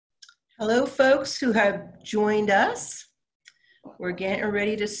Hello, folks who have joined us. We're getting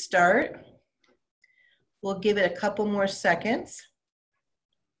ready to start. We'll give it a couple more seconds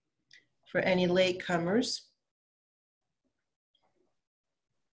for any latecomers.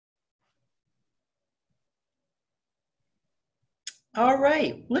 All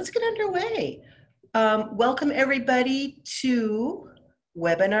right, let's get underway. Welcome everybody to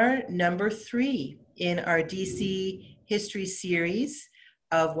webinar number 3 in our DC history series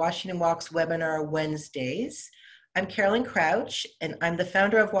of Washington Walks webinar Wednesdays. I'm Carolyn Crouch, and I'm the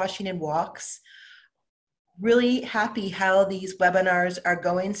founder of Washington Walks. Really happy how these webinars are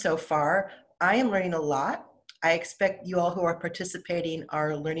going so far. I am learning a lot. I expect you all who are participating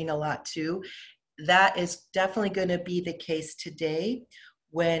are learning a lot too. That is definitely going to be the case today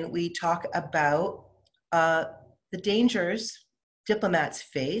when we talk about the dangers diplomats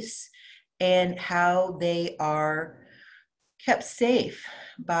face and how they are kept safe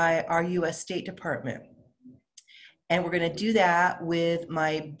by our U.S. State Department. And we're going to do that with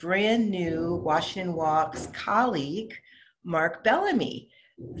my brand new Washington Walks colleague, Mark Bellamy.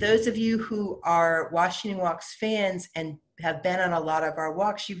 Those of you who are Washington Walks fans and have been on a lot of our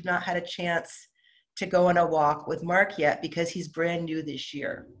walks, you've not had a chance to go on a walk with Mark yet because he's brand new this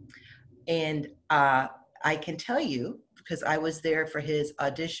year. And I can tell you, because I was there for his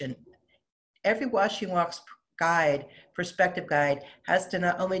audition, every Washington Walks guide, prospective guide, has to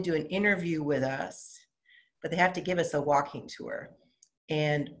not only do an interview with us, but they have to give us a walking tour.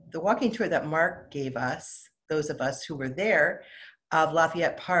 And the walking tour that Mark gave us, those of us who were there, of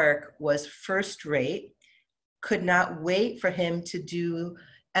Lafayette Park was first rate. Could not wait for him to do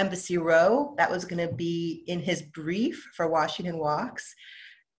Embassy Row. That was going to be in his brief for Washington Walks.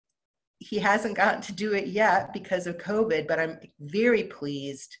 He hasn't gotten to do it yet because of COVID, but I'm very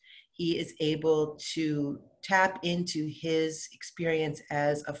pleased he is able to tap into his experience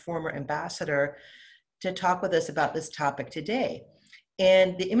as a former ambassador to talk with us about this topic today.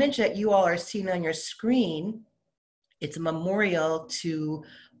 And the image that you all are seeing on your screen, it's a memorial to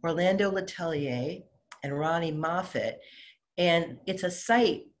Orlando Letelier and Ronnie Moffett. And it's a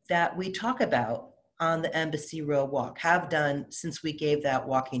site that we talk about on the Embassy Row walk, have done since we gave that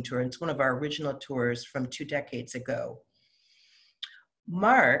walking tour. It's one of our original tours from 2 decades ago.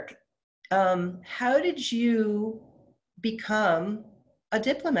 Mark, how did you become a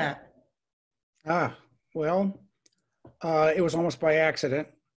diplomat? Well, it was almost by accident.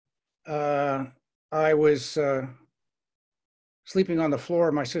 I was sleeping on the floor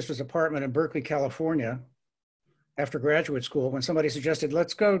of my sister's apartment in Berkeley, California, after graduate school, when somebody suggested,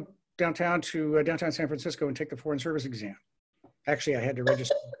 let's go downtown to downtown San Francisco and take the Foreign Service exam. Actually, I had to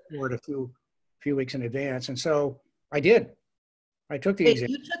register for it a few weeks in advance. And so I did. I took the exam.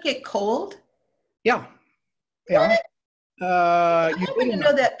 You took it cold? Yeah. Yeah. I didn't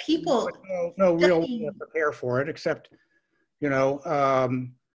know that people no real way to prepare for it, except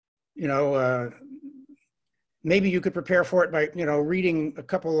maybe you could prepare for it by reading a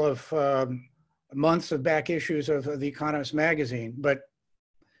couple of months of back issues of The Economist magazine, but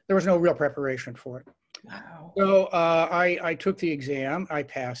there was no real preparation for it. Wow. So I took the exam, I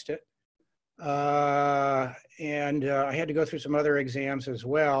passed it, and I had to go through some other exams as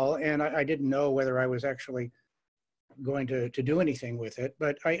well, and I didn't know whether I was actually going to do anything with it,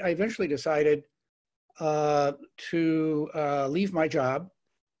 but I eventually decided to leave my job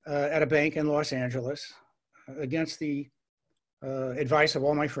at a bank in Los Angeles against the advice of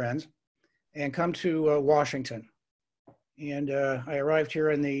all my friends and come to Washington. And I arrived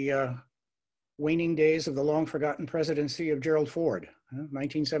here in the waning days of the long forgotten presidency of Gerald Ford,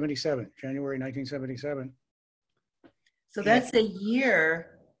 1977, January 1977. So that's a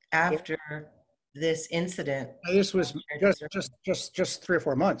year after this incident. This was just 3 or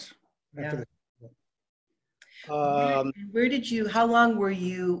 4 months after this. Where did you, how long were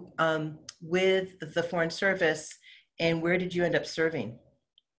you with the Foreign Service, and where did you end up serving?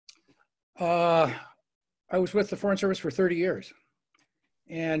 I was with the Foreign Service for 30 years.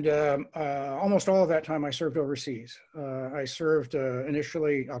 And almost all of that time I served overseas. I served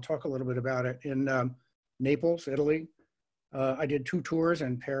initially, I'll talk a little bit about it, in Naples, Italy. I did 2 tours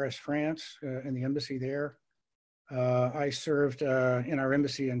in Paris, France, in the embassy there. I served in our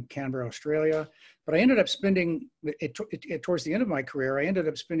embassy in Canberra, Australia. But I ended up spending, towards the end of my career, I ended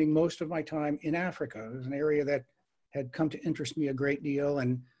up spending most of my time in Africa. It was an area that had come to interest me a great deal.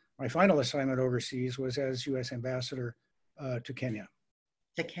 And my final assignment overseas was as U.S. ambassador to Kenya.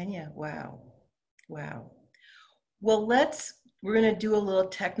 To Kenya, wow, wow. Well, we're gonna do a little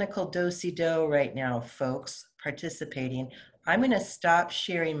technical do-si-do right now, folks participating. I'm gonna stop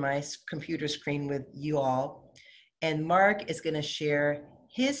sharing my computer screen with you all, and Mark is gonna share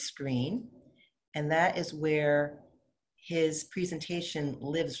his screen, and that is where his presentation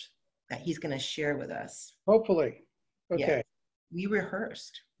lives that he's going to share with us. Hopefully. Okay. Yeah, we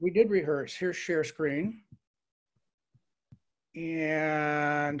rehearsed. We did rehearse. Here's share screen.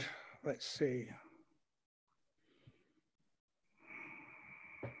 And let's see.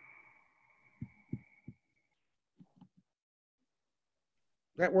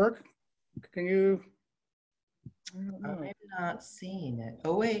 That work? Can you? I'm not seeing it.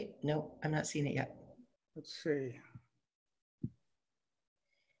 Oh, wait. No, I'm not seeing it yet. Let's see.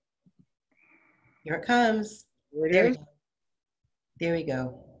 Here it comes. There it is. There we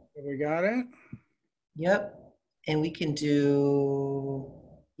go. We got it. Yep. And we can do,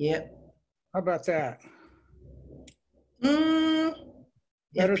 yep. How about that?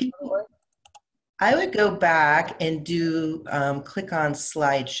 If people, I would go back and do click on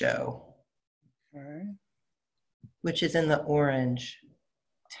slideshow, okay, which is in the orange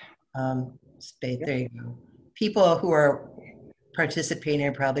space. Yep. There you go. People who are participating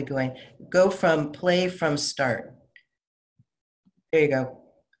are probably going, go from play from start. There you go.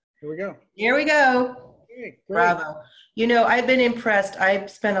 Here we go. Here we go. Okay, bravo. You know, I've been impressed.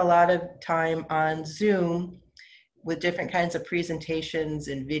 I've spent a lot of time on Zoom with different kinds of presentations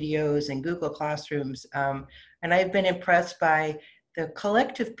and videos and Google Classrooms. And I've been impressed by the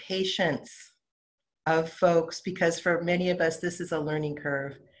collective patience of folks, because for many of us, this is a learning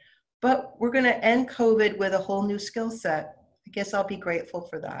curve. But we're going to end COVID with a whole new skill set. I guess I'll be grateful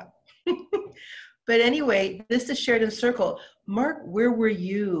for that. But anyway, this is Sheridan Circle. Mark, where were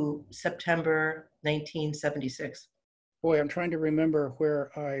you September 1976? Boy, I'm trying to remember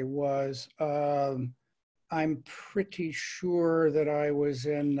where I was. I'm pretty sure that I was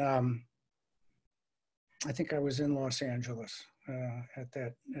in, I think I was in Los Angeles at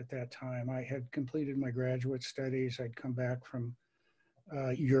that time. I had completed my graduate studies. I'd come back from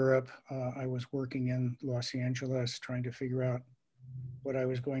Europe. I was working in Los Angeles trying to figure out what I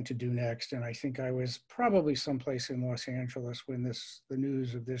was going to do next. And I think I was probably someplace in Los Angeles when the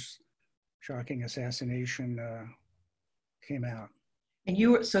news of this shocking assassination came out. And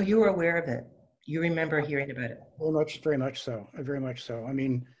you were aware of it? You remember hearing about it? Very much so. Very much so. I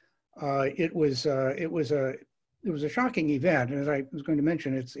mean, it was a shocking event, and as I was going to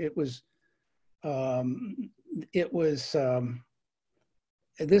mention,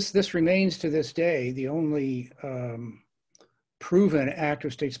 this remains to this day the only proven act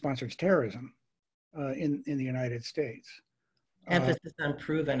of state-sponsored terrorism in the United States. Emphasis on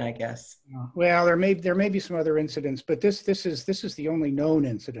proven, I guess. Well, there may be some other incidents, but this is the only known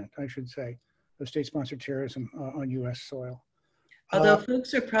incident, I should say, of state-sponsored terrorism on U.S. soil. Although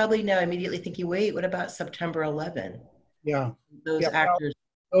folks are probably now immediately thinking, wait, what about September 11? Yeah. Those actors.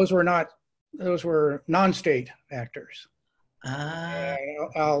 Well, those were non-state actors. Ah.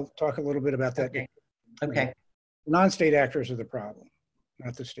 I'll talk a little bit about that. Okay. Non-state actors are the problem,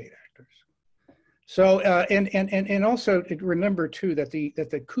 not the state actors. So, and also remember too that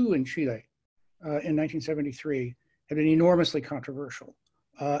the coup in Chile in 1973 had been enormously controversial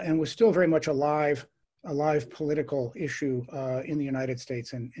and was still very much a live political issue in the United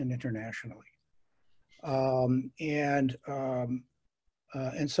States and internationally. And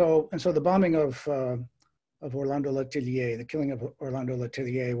so the bombing of Orlando Letelier, the killing of Orlando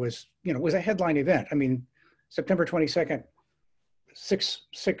Letelier was a headline event. I mean, September 22nd, six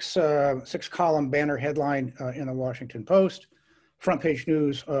column banner headline in the Washington Post, front page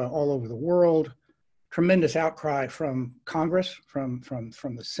news all over the world, tremendous outcry from Congress, from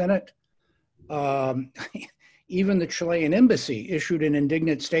the Senate. Even the Chilean embassy issued an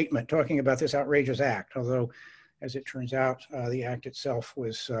indignant statement talking about this outrageous act, although, as it turns out, the act itself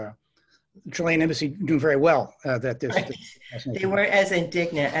was, the Chilean embassy knew very well that this. Right. They weren't as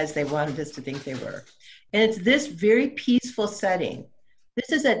indignant as they wanted us to think they were. And it's this very peaceful setting.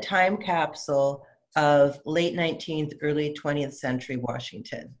 This is a time capsule of late 19th, early 20th century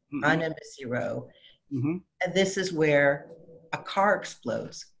Washington on Embassy Row. And this is where a car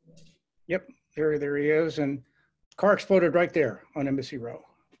explodes. Yep, there he is. And the car exploded right there on Embassy Row.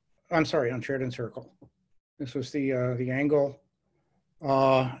 I'm sorry, on Sheridan Circle. This was the angle.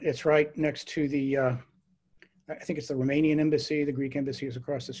 It's right next to the, I think it's the Romanian embassy. The Greek embassy is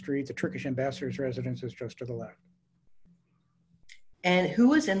across the street. The Turkish ambassador's residence is just to the left. And who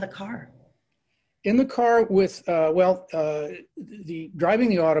was in the car? In the car with, driving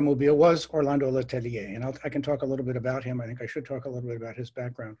the automobile was Orlando Letelier, and I can talk a little bit about him. I think I should talk a little bit about his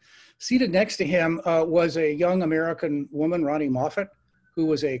background. Seated next to him was a young American woman, Ronnie Moffett, who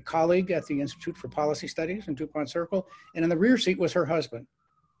was a colleague at the Institute for Policy Studies in Diplomats Circle, and in the rear seat was her husband.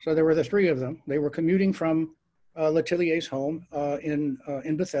 So there were the three of them. They were commuting from Letelier's home in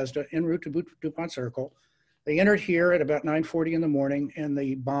Bethesda, en route to DuPont Circle. They entered here at about 9:40 in the morning, and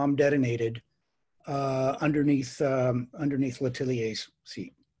the bomb detonated underneath Letelier's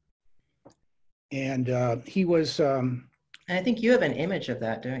seat. And he was. And I think you have an image of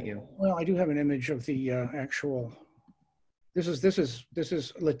that, don't you? Well, I do have an image of the actual. This is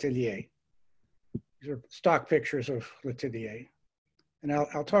Letelier. These are stock pictures of Letelier, and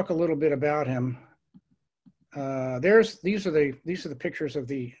I'll talk a little bit about him. These are the pictures of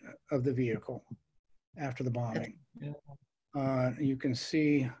the vehicle after the bombing. You can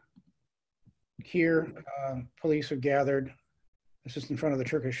see here, police have gathered. This is in front of the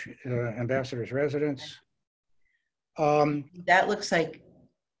Turkish ambassador's residence. That looks like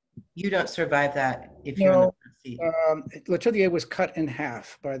you don't survive that if you're in the front seat. Letelier was cut in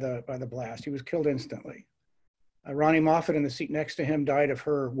half by the blast. He was killed instantly. Ronnie Moffat in the seat next to him died of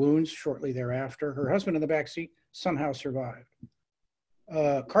her wounds shortly thereafter. Her husband in the back seat somehow survived.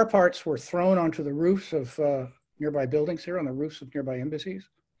 Car parts were thrown onto the roofs of nearby buildings here, on the roofs of nearby embassies.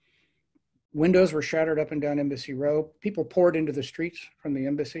 Windows were shattered up and down Embassy Row. People poured into the streets from the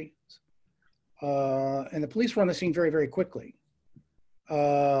embassy. And the police were on the scene very, very quickly.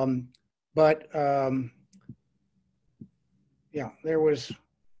 Yeah, there was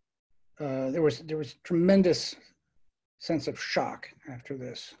tremendous sense of shock after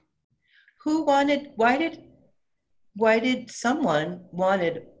this. Why did someone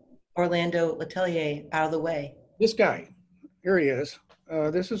wanted Orlando Letelier out of the way? This guy, here he is.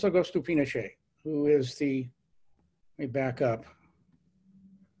 This is Augusto Pinochet, who is let me back up.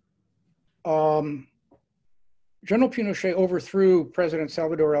 General Pinochet overthrew President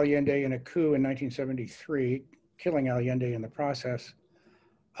Salvador Allende in a coup in 1973, killing Allende in the process.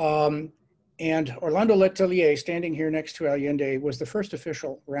 And Orlando Letelier, standing here next to Allende, was the first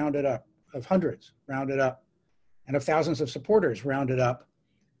official rounded up, of hundreds rounded up, and of thousands of supporters rounded up.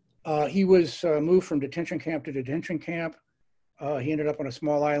 He was moved from detention camp to detention camp. He ended up on a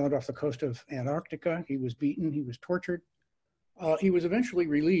small island off the coast of Antarctica. He was beaten, he was tortured. He was eventually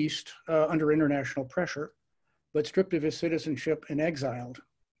released under international pressure, but stripped of his citizenship and expelled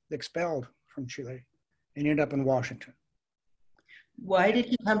from Chile, and ended up in Washington. Why did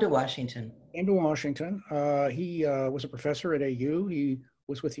he come to Washington? Came to Washington. He was a professor at AU. He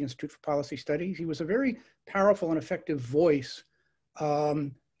was with the Institute for Policy Studies. He was a very powerful and effective voice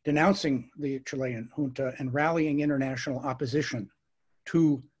denouncing the Chilean junta and rallying international opposition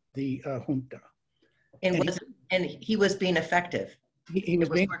to the junta. And he was being effective. He was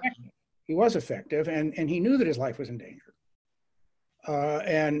effective, and he knew that his life was in danger.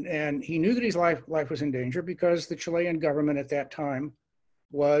 And he knew that his life was in danger because the Chilean government at that time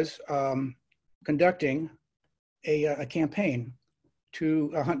was conducting a campaign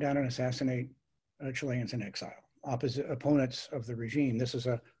to hunt down and assassinate Chileans in exile, opponents of the regime. This is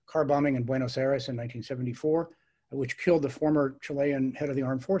a car bombing in Buenos Aires in 1974, which killed the former Chilean head of the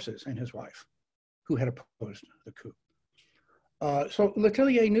armed forces and his wife, who had opposed the coup. So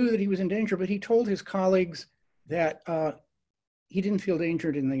Letelier knew that he was in danger, but he told his colleagues that he didn't feel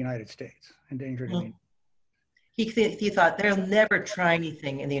endangered in the United States. He thought they'll never try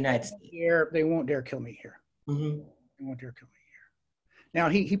anything in the United States. They won't dare kill me here. Mm-hmm. They won't dare kill me here. Now,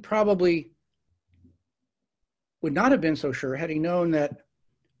 he probably would not have been so sure had he known that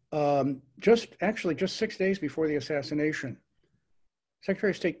just 6 days before the assassination,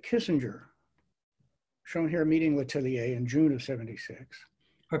 Secretary of State Kissinger, shown here meeting Letelier in June of '76.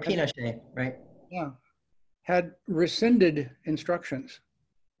 Or Pinochet, right? Yeah. Had rescinded instructions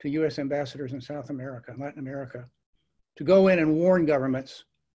to US ambassadors in South America and Latin America to go in and warn governments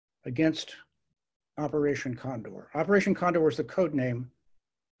against Operation Condor. Operation Condor was the code name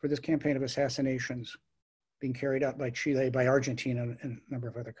for this campaign of assassinations being carried out by Chile, by Argentina, and a number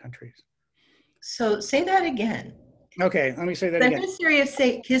of other countries. So say that again. Okay, let me say that again. Secretary of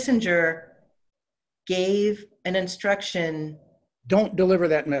State Kissinger gave an instruction. Don't deliver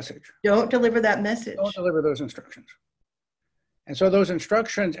that message. Don't deliver that message. Don't deliver those instructions. And so those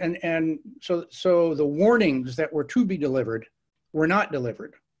instructions, so the warnings that were to be delivered were not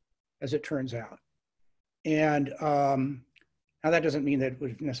delivered, as it turns out. And now that doesn't mean that it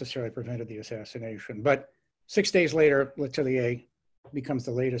would have necessarily prevented the assassination, but 6 days later, Letelier becomes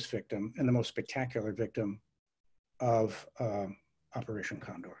the latest victim and the most spectacular victim of Operation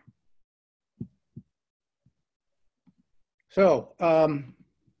Condor. So I'm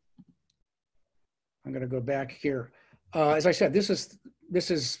going to go back here. As I said, this is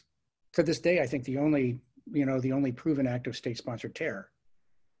to this day, I think the only proven act of state-sponsored terror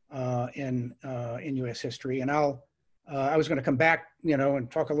in U.S. history. And I was going to come back, and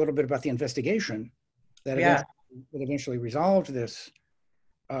talk a little bit about the investigation that that eventually resolved this,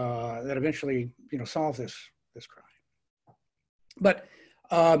 that eventually, solved this crime. But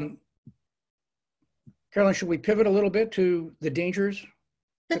Carolyn, should we pivot a little bit to the dangers?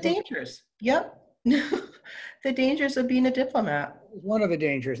 The dangers, yep. The dangers of being a diplomat. One of the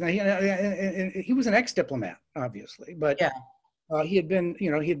dangers. Now, he was an ex-diplomat, obviously, but Yeah. he had been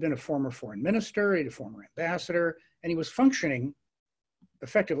a former foreign minister, he had a former ambassador, and he was functioning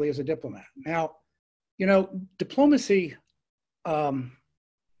effectively as a diplomat. Now, diplomacy,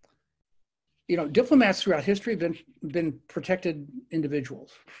 diplomats throughout history have been protected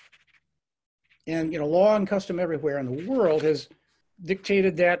individuals. And, law and custom everywhere in the world has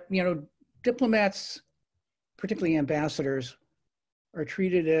dictated that, diplomats, particularly ambassadors, are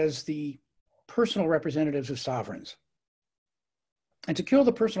treated as the personal representatives of sovereigns. And to kill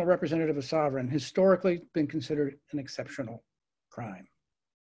the personal representative of sovereign historically been considered an exceptional crime.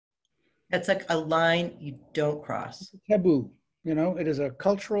 That's like a line you don't cross. Taboo, it is a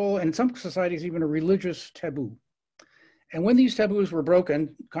cultural, and in some societies, even a religious taboo. And when these taboos were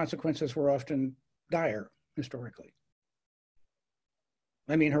broken, consequences were often dire historically.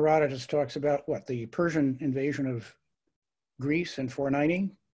 I mean, Herodotus talks about the Persian invasion of Greece in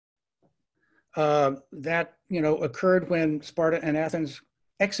 490. That, occurred when Sparta and Athens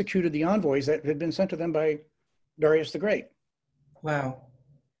executed the envoys that had been sent to them by Darius the Great. Wow.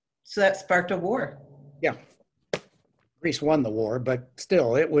 So that sparked a war. Yeah. Greece won the war, but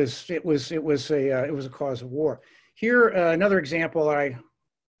still, it was a cause of war. Here, another example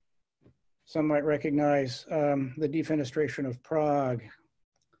some might recognize, the defenestration of Prague.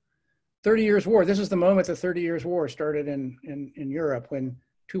 30 Years' War. This is the moment the 30 Years' War started in Europe, when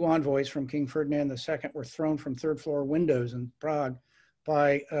two envoys from King Ferdinand II were thrown from third-floor windows in Prague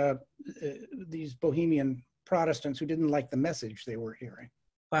by these Bohemian Protestants who didn't like the message they were hearing.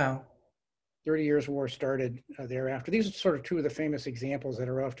 Wow. 30 Years' War started thereafter. These are sort of two of the famous examples that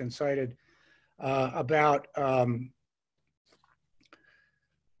are often cited about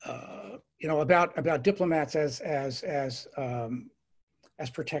diplomats as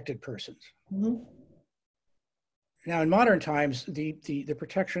protected persons. Mm-hmm. Now, in modern times, the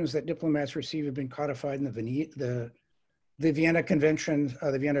protections that diplomats receive have been codified in the Vienna Convention,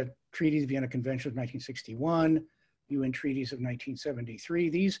 the Vienna Treaties, Vienna Convention of 1961, UN Treaties of 1973.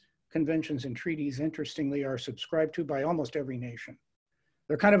 These conventions and treaties, interestingly, are subscribed to by almost every nation.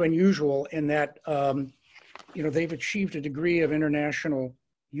 They're kind of unusual in that, they've achieved a degree of international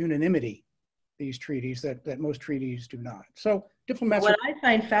unanimity, these treaties, that most treaties do not. So diplomats— What I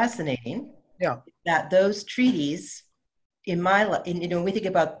find fascinating, yeah, that those treaties when we think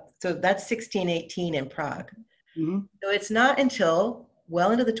about, so that's 1618 in Prague. mm-hmm. So it's not until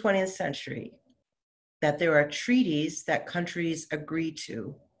well into the 20th century that there are treaties that countries agree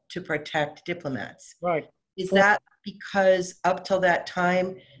to protect diplomats. Right. Is that because up till that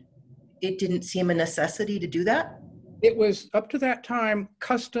time, it didn't seem a necessity to do that? It was, up to that time,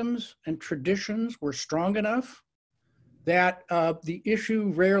 customs and traditions were strong enough that the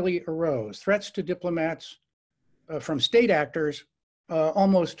issue rarely arose. Threats to diplomats from state actors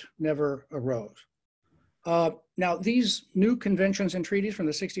almost never arose. Now, these new conventions and treaties from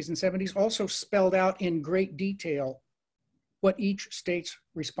the 60s and 70s also spelled out in great detail what each state's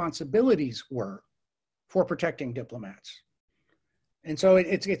responsibilities were for protecting diplomats. And so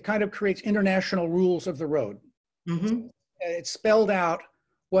it kind of creates international rules of the road. Mm-hmm. It spelled out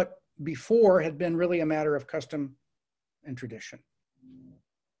what before had been really a matter of custom and tradition.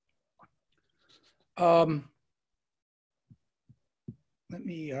 Let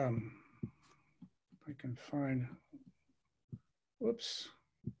me, if I can find, whoops,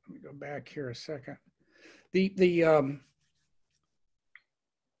 let me go back here a second. The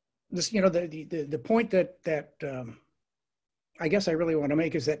point that I guess I really want to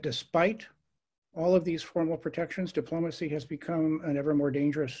make is that despite all of these formal protections, diplomacy has become an ever more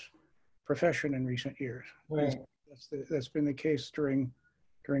dangerous profession in recent years. Right. That's been the case during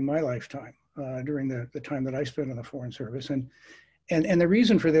my lifetime, during the time that I spent in the Foreign Service. And the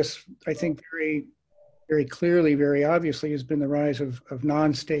reason for this, I think, very, very clearly, very obviously, has been the rise of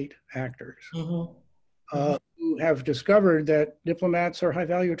non-state actors, Mm-hmm. who have discovered that diplomats are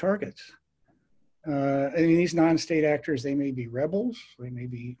high-value targets. I mean, these non-state actors, they may be rebels, they may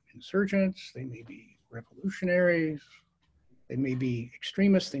be insurgents, they may be revolutionaries, they may be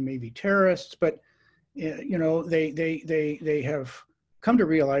extremists, they may be terrorists, but they have come to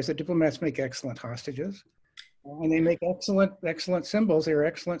realize that diplomats make excellent hostages, and they make excellent symbols. They are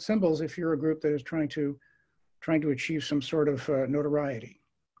excellent symbols if you're a group that is trying to achieve some sort of notoriety.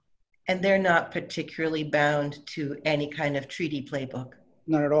 And they're not particularly bound to any kind of treaty playbook.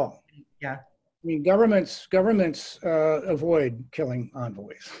 Not at all. Yeah. I mean, governments avoid killing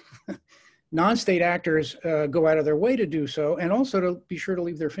envoys. Non-state actors go out of their way to do so, and also to be sure to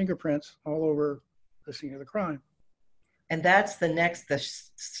leave their fingerprints all over the scene of the crime. And that's the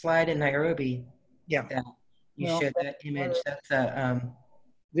slide in Nairobi. Yeah. That you Well, showed that image. That's a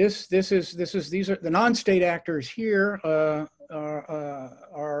these are the non-state actors here are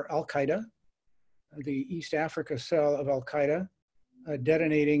Al Qaeda, the East Africa cell of Al Qaeda,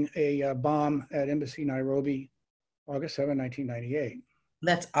 detonating a bomb at Embassy Nairobi, August 7, 1998.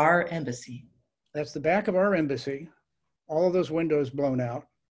 That's our embassy. That's the back of our embassy. All of those windows blown out.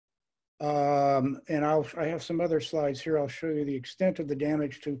 And I have some other slides here. I'll show you the extent of the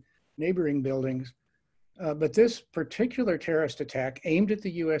damage to neighboring buildings. But this particular terrorist attack aimed at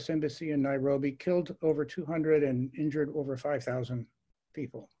the US Embassy in Nairobi killed over 200 and injured over 5,000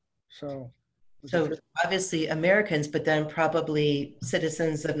 people. So obviously Americans, but then probably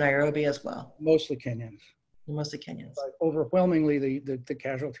citizens of Nairobi as well. Mostly Kenyans. Mostly Kenyans. But overwhelmingly, the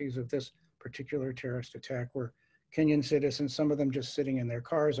casualties of this particular terrorist attack were Kenyan citizens, some of them just sitting in their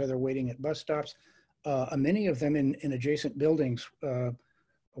cars, either waiting at bus stops, many of them in adjacent buildings,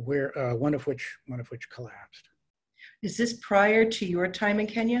 where one of which collapsed. Is this prior to your time in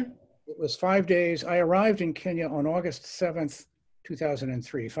Kenya? It was 5 days. I arrived in Kenya on August 7th,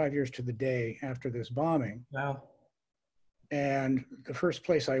 2003, 5 years to the day after this bombing. Wow. And the first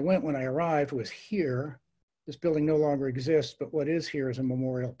place I went when I arrived was here. This building no longer exists, but what is here is a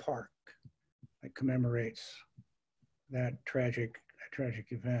memorial park that commemorates that tragic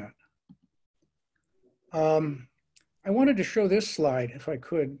event. I wanted to show this slide, if I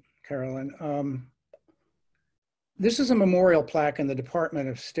could, Carolyn. This is a memorial plaque in the Department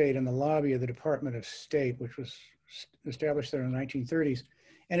of State, in the lobby of the Department of State, which was established there in the 1930s.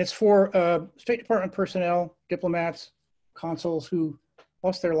 And it's for State Department personnel, diplomats, consuls who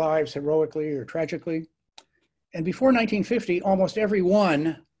lost their lives heroically or tragically. And before 1950, almost every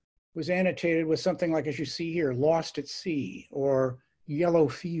one was annotated with something like, as you see here, lost at sea, or yellow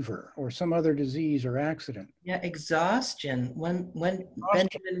fever, or some other disease or accident. Yeah, exhaustion. When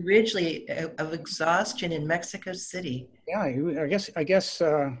Benjamin Ridgely of exhaustion in Mexico City. Yeah, I guess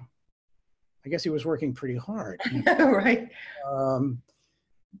he was working pretty hard. Right.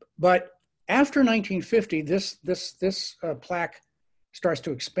 But after 1950, this plaque starts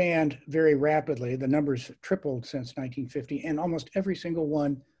to expand very rapidly. The numbers have tripled since 1950, and almost every single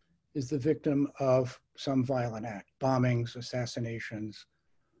one is the victim of some violent act: bombings, assassinations,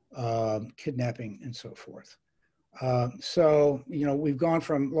 kidnapping, and so forth. So, you know, we've gone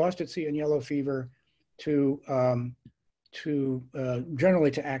from lost at sea and yellow fever to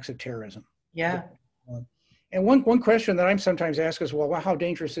generally to acts of terrorism. Yeah. And one question that I'm sometimes asked is, well, how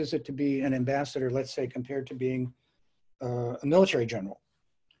dangerous is it to be an ambassador, let's say, compared to being a military general?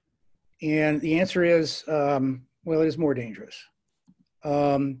 And the answer is, well, it is more dangerous.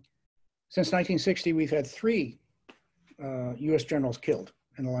 Since 1960, we've had 3 US generals killed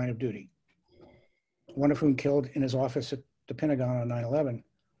in the line of duty, one of whom killed in his office at the Pentagon on 9/11.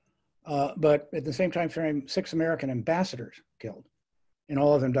 But at the same time frame, 6 American ambassadors killed, and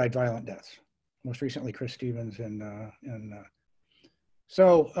all of them died violent deaths. Most recently, Chris Stevens.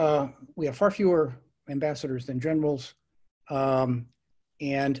 So we have far fewer ambassadors than generals.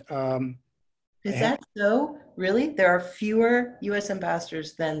 Is that so? Really? There are fewer US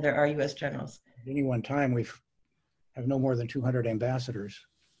ambassadors than there are US generals? At any one time, we have no more than 200 ambassadors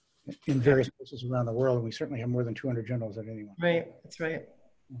in various places around the world, and we certainly have more than 200 generals at any one time. Right, that's right.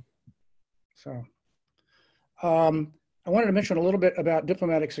 So I wanted to mention a little bit about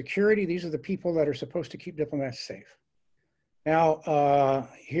diplomatic security. These are the people that are supposed to keep diplomats safe. Now,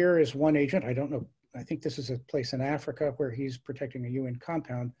 here is one agent. I don't know. I think this is a place in Africa where he's protecting a UN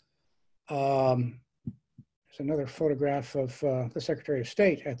compound. There's another photograph of the Secretary of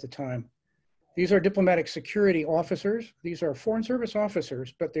State at the time. These are diplomatic security officers. These are Foreign Service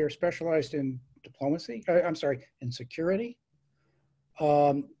officers, but they're specialized in diplomacy. In security.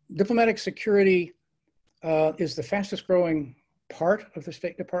 Diplomatic security is the fastest growing part of the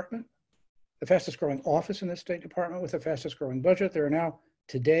State Department, the fastest growing office in the State Department with the fastest growing budget. There are now,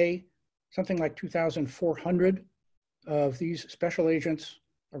 today, something like 2,400 of these special agents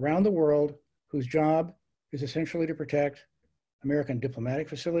around the world whose job is essentially to protect American diplomatic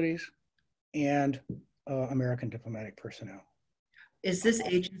facilities and American diplomatic personnel. Is this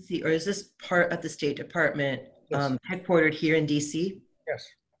agency, or is this part of the State Department Yes. Headquartered here in DC? Yes.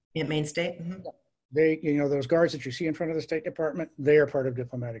 In Main State? Mm-hmm. They, those guards that you see in front of the State Department, they are part of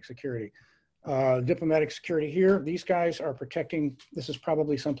diplomatic security. Diplomatic security here, these guys are protecting, this is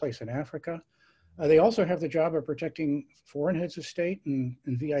probably someplace in Africa. They also have the job of protecting foreign heads of state and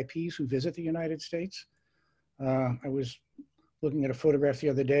VIPs who visit the United States. I was looking at a photograph the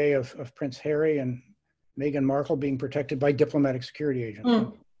other day of Prince Harry and Meghan Markle being protected by diplomatic security agents.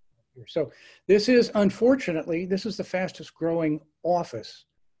 Mm. So this is, unfortunately, this is the fastest growing office,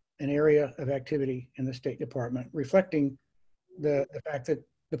 an area of activity in the State Department, reflecting the fact that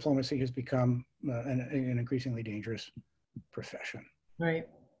diplomacy has become an increasingly dangerous profession. Right.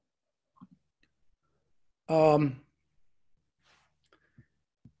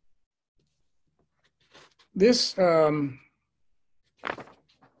 This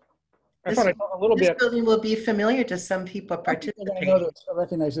I thought I'd talk a little bit. This building will be familiar to some people participating. I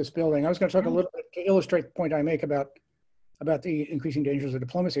recognize this building. I was going to talk a little bit to illustrate the point I make about the increasing dangers of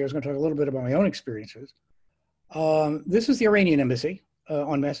diplomacy. I was going to talk a little bit about my own experiences. This is the Iranian embassy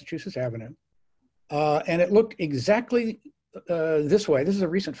on Massachusetts Avenue. And it looked exactly this way. This is a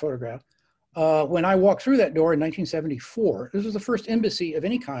recent photograph. When I walked through that door in 1974, this was the first embassy of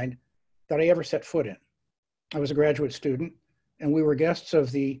any kind that I ever set foot in. I was a graduate student, and we were guests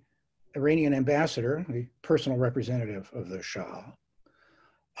of the Iranian ambassador, the personal representative of the Shah.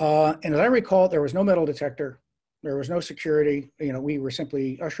 And as I recall, there was no metal detector. There was no security. You know, we were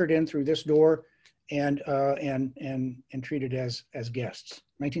simply ushered in through this door and treated as guests.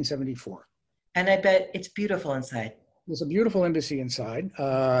 1974. And I bet it's beautiful inside. There's a beautiful embassy inside,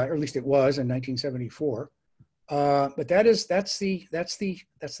 or at least it was in 1974. But that's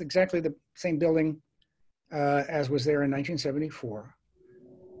exactly the same building as was there in 1974.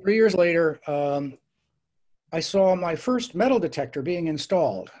 3 years later, I saw my first metal detector being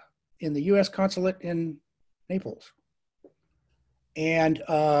installed in the U.S. consulate in Naples. And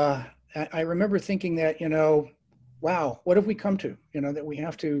I remember thinking that, you know, wow, what have we come to? You know, that we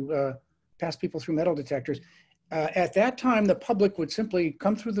have to pass people through metal detectors. At that time, the public would simply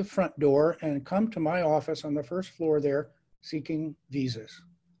come through the front door and come to my office on the first floor there seeking visas.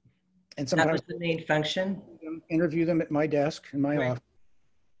 And sometimes that was the main function. Interview them at my desk in my office.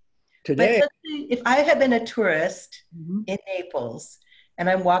 Today, but if I had been a tourist in Naples and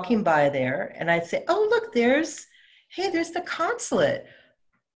I'm walking by there and I'd say, oh, look, there's the consulate.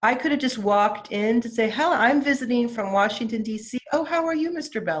 I could have just walked in to say, hello, I'm visiting from Washington, D.C. Oh, how are you,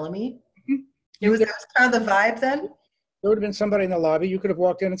 Mr. Bellamy? That was kind of the vibe then? There would have been somebody in the lobby. You could have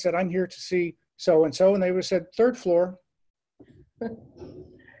walked in and said, I'm here to see so-and-so. And they would have said, third floor. You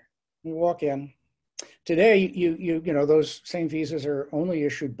walk in. Today, you know, those same visas are only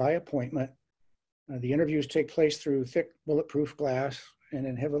issued by appointment. The interviews take place through thick bulletproof glass and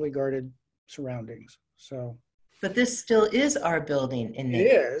in heavily guarded surroundings. So, but this still is our building in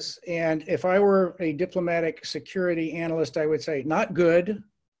Naples. It is. And if I were a diplomatic security analyst, I would say not good,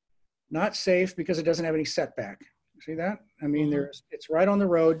 not safe, because it doesn't have any setback. See that? I mean, it's right on the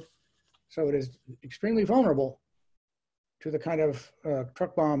road. So it is extremely vulnerable to the kind of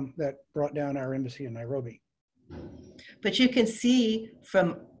truck bomb that brought down our embassy in Nairobi. But you can see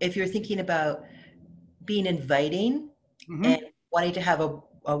from, if you're thinking about being inviting and wanting to have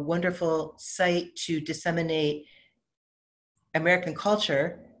a wonderful site to disseminate American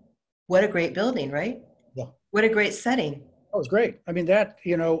culture, what a great building, right? Yeah. What a great setting. Oh, it was great. I mean, that,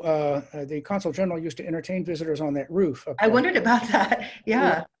 you know, the Consul General used to entertain visitors on that roof. I wondered about that.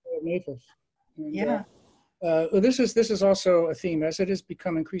 Yeah. Naples. And, yeah. This is also a theme. As it has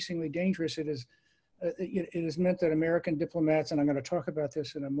become increasingly dangerous, it has meant that American diplomats, and I'm going to talk about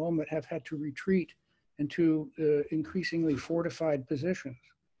this in a moment, have had to retreat into increasingly fortified positions.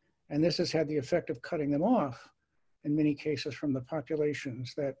 And this has had the effect of cutting them off, in many cases, from the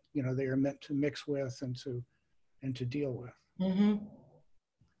populations that, you know, they are meant to mix with and to deal with.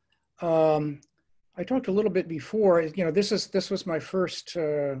 I talked a little bit before. You know, this was my first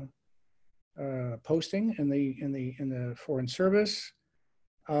posting in the Foreign Service.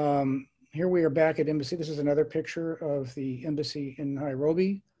 Here we are back at embassy. This is another picture of the embassy in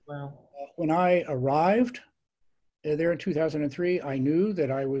Nairobi. Wow. When I arrived there in 2003, I knew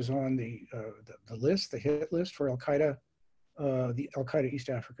that I was on the list, the hit list for Al-Qaeda, the Al-Qaeda East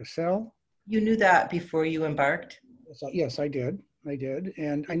Africa cell. You knew that before you embarked? Yes, I did.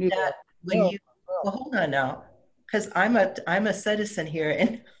 And I knew that when well, hold on now, because I'm a citizen here,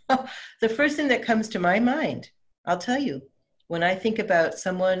 and the first thing that comes to my mind, I'll tell you, when I think about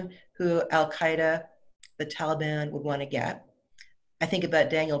someone who Al-Qaeda, the Taliban would want to get, I think about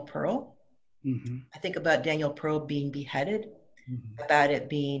Daniel Pearl. I think about Daniel Pearl being beheaded, about it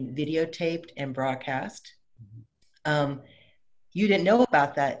being videotaped and broadcast. You didn't know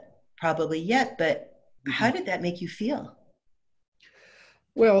about that probably yet, but how did that make you feel?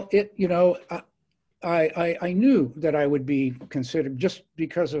 Well, I knew that I would be considered, just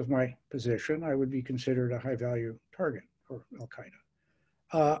because of my position, I would be considered a high value target for Al Qaeda.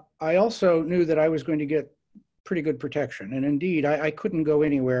 I also knew that I was going to get pretty good protection. And indeed, I couldn't go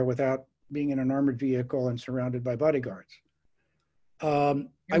anywhere without being in an armored vehicle and surrounded by bodyguards. I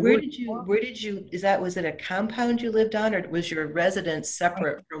And worked. was it a compound you lived on, or was your residence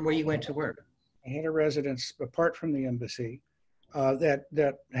separate from where you went to work? I had a residence apart from the embassy that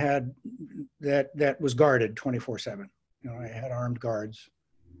was guarded 24/7. You know, I had armed guards,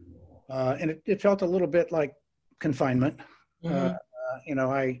 and it felt a little bit like confinement. Mm-hmm. You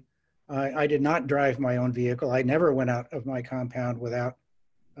know, I did not drive my own vehicle. I never went out of my compound without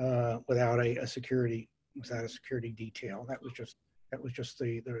a security detail. That was just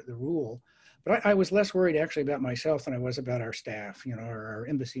the rule. But I was less worried actually about myself than I was about our staff. You know, our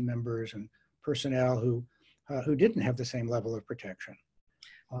embassy members and personnel who didn't have the same level of protection.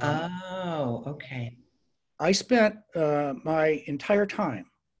 Oh, okay. I spent my entire time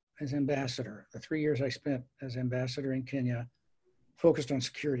as ambassador, the 3 years I spent as ambassador in Kenya, focused on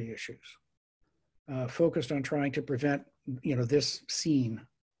security issues, focused on trying to prevent, you know, this scene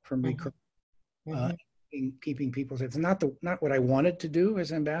from recurring, keeping people safe. It's not what I wanted to do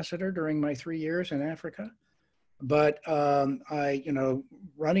as ambassador during my 3 years in Africa, but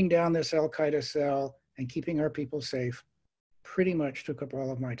running down this Al Qaeda cell and keeping our people safe pretty much took up all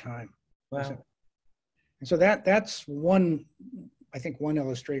of my time. Wow. And so that's one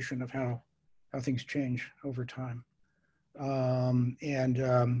illustration of how things change over time.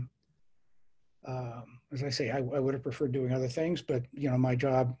 As I say, I would have preferred doing other things, but you know, my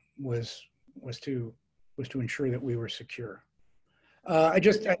job was to ensure that we were secure. I'll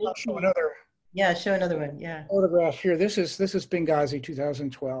show another. Yeah, show another one. Yeah. Photograph here. This is Benghazi,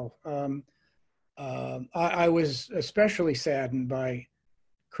 2012. I was especially saddened by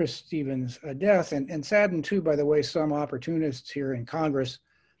Chris Stevens' death, and saddened too by the way some opportunists here in Congress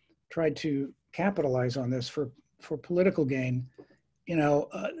tried to capitalize on this for political gain.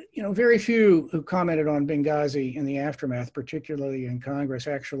 Very few who commented on Benghazi in the aftermath, particularly in Congress,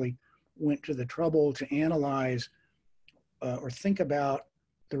 actually went to the trouble to analyze or think about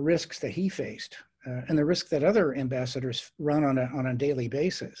the risks that he faced and the risks that other ambassadors run on a daily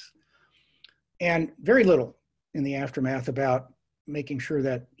basis. And very little in the aftermath about making sure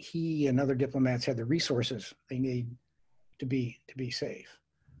that he and other diplomats had the resources they need to be safe.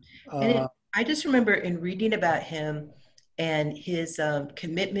 I just remember in reading about him and his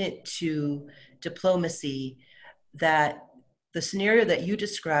commitment to diplomacy, that the scenario that you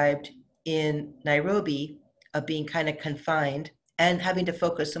described in Nairobi of being kind of confined and having to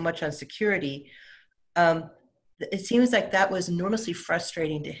focus so much on security, it seems like that was enormously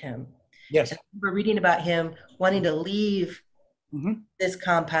frustrating to him. Yes. We're reading about him wanting to leave this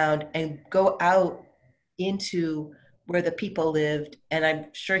compound and go out into where the people lived. And I'm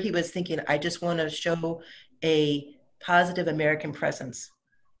sure he was thinking, I just want to show a positive American presence.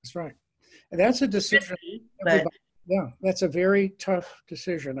 That's right. And that's a decision. That's a very tough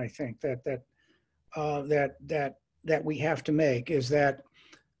decision, I think, that we have to make, is that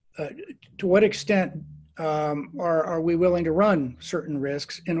to what extent are we willing to run certain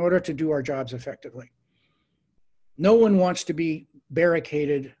risks in order to do our jobs effectively? No one wants to be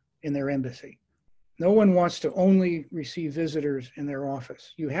barricaded in their embassy. No one wants to only receive visitors in their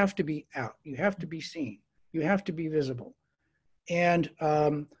office. You have to be out. You have to be seen. You have to be visible. And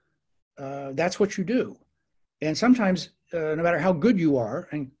that's what you do. And sometimes, no matter how good you are,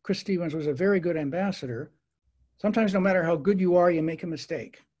 and Chris Stevens was a very good ambassador, sometimes no matter how good you are, you make a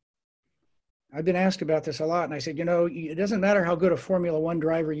mistake. I've been asked about this a lot, and I said, it doesn't matter how good a Formula One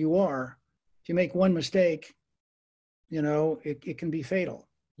driver you are. If you make one mistake, it can be fatal.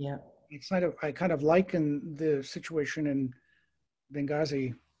 Yeah. I kind of liken the situation in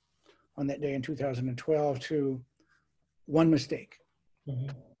Benghazi on that day in 2012 to one mistake,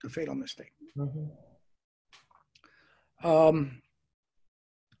 a fatal mistake.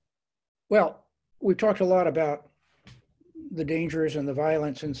 Well, we've talked a lot about the dangers and the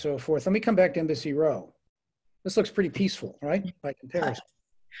violence and so forth. Let me come back to Embassy Row. This looks pretty peaceful, right? By comparison.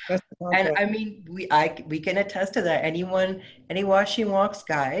 And I mean, we can attest to that. Any Washington Walks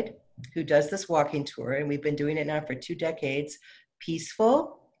guide who does this walking tour, and we've been doing it now for 2 decades,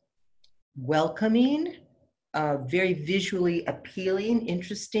 peaceful, welcoming, very visually appealing,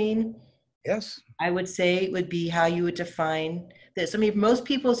 interesting. Yes. I would say it would be how you would define this. I mean, most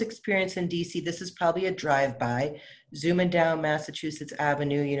people's experience in DC, this is probably a drive-by, zooming down Massachusetts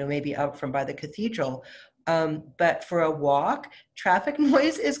Avenue, maybe out from by the cathedral. But for a walk, traffic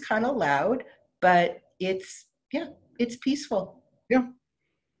noise is kind of loud, but it's peaceful. Yeah.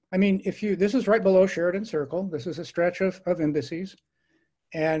 I mean, this is right below Sheridan Circle. This is a stretch of embassies.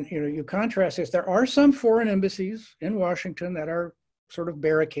 And, you contrast this. There are some foreign embassies in Washington that are sort of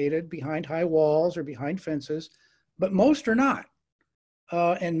barricaded behind high walls or behind fences, but most are not.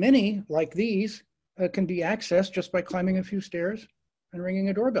 And many, like these, can be accessed just by climbing a few stairs and ringing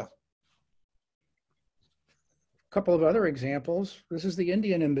a doorbell. A couple of other examples. This is the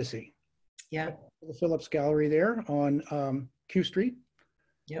Indian Embassy. Yeah. The Phillips Gallery there on Q Street.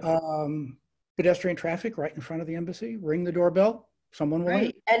 Yep. Pedestrian traffic right in front of the embassy. Ring the doorbell. Someone will.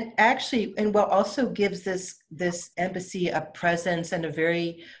 Right. And actually, and what also gives this embassy a presence, and a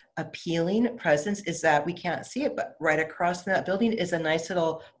very appealing presence, is that we can't see it, but right across from that building is a nice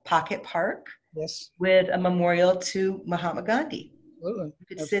little pocket park. Yes. With a memorial to Mahatma Gandhi. Absolutely. You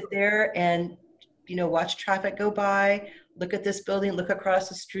could sit there and, watch traffic go by, look at this building, look across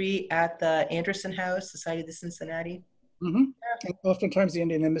the street at the Anderson House, Society of the Cincinnati. Mm-hmm. And oftentimes the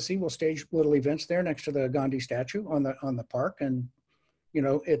Indian Embassy will stage little events there next to the Gandhi statue on the park, and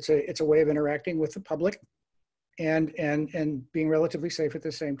it's a way of interacting with the public and being relatively safe at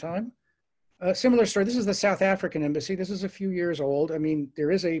the same time. Similar story. This is the South African Embassy. This is a few years old. I mean,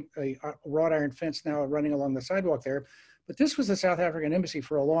 there is a wrought iron fence now running along the sidewalk there, but this was the South African Embassy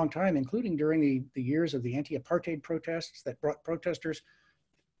for a long time, including during the years of the anti-apartheid protests that brought protesters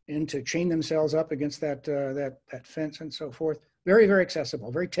in to chain themselves up against that fence and so forth. Very, very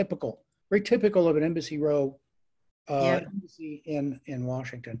accessible. Very typical of an embassy row embassy in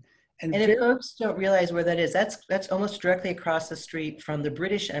Washington. And if folks don't realize where that is, that's almost directly across the street from the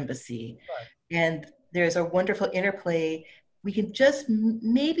British Embassy. Right. And there's a wonderful interplay. We can just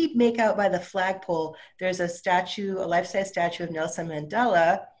maybe make out by the flagpole, there's a life-size statue of Nelson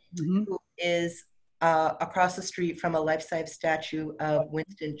Mandela, mm-hmm. who is across the street from a life-size statue of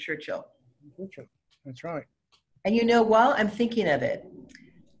Winston Churchill. That's right. And while I'm thinking of it,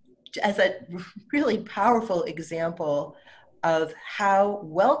 as a really powerful example of how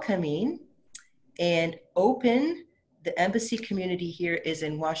welcoming and open the embassy community here is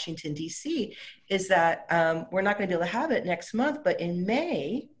in Washington, D.C., is that we're not going to be able to have it next month, but in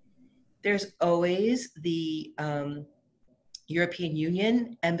May, there's always the European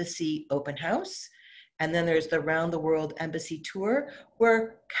Union Embassy Open House, and then there's the Round the World Embassy Tour,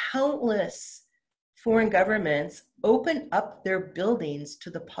 where countless foreign governments open up their buildings to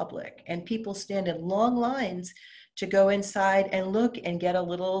the public, and people stand in long lines to go inside and look and get a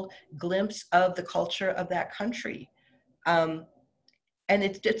little glimpse of the culture of that country. And when you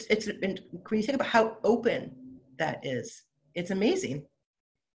think about how open that is, it's amazing.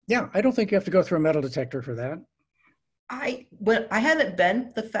 Yeah, I don't think you have to go through a metal detector for that. I haven't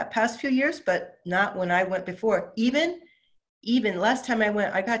been the past few years, but not when I went before. Even last time I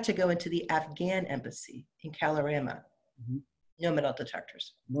went, I got to go into the Afghan embassy in Kalorama. Mm-hmm. No metal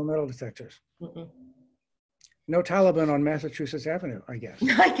detectors. No metal detectors. Mm-mm. No Taliban on Massachusetts Avenue, I guess.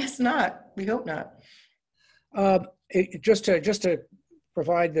 I guess not. We hope not. Just to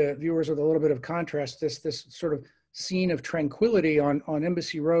provide the viewers with a little bit of contrast, this sort of scene of tranquility on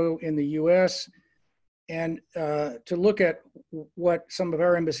Embassy Row in the U.S., and to look at what some of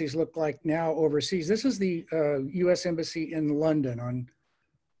our embassies look like now overseas. This is the U.S. Embassy in London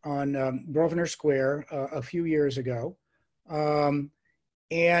on Grosvenor Square a few years ago.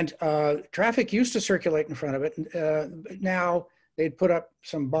 And traffic used to circulate in front of it. Now they'd put up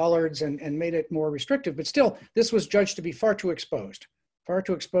some bollards and made it more restrictive, but still this was judged to be far too exposed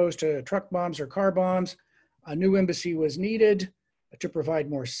to truck bombs or car bombs. A new embassy was needed to provide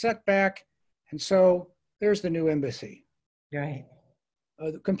more setback. And so there's the new embassy. Right.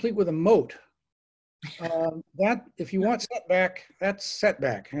 Complete with a moat. That, if you want setback, that's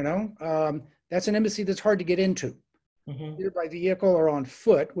setback, that's an embassy that's hard to get into. Mm-hmm. Either by vehicle or on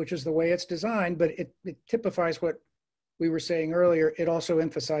foot, which is the way it's designed, but it typifies what we were saying earlier. It also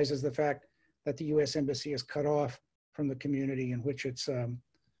emphasizes the fact that the U.S. Embassy is cut off from the community in which it's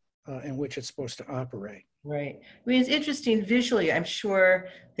supposed to operate. Right. I mean, it's interesting visually. I'm sure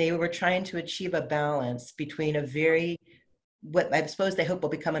they were trying to achieve a balance between what I suppose they hope will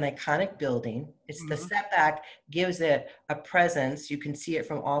become an iconic building. It's mm-hmm. the setback gives it a presence. You can see it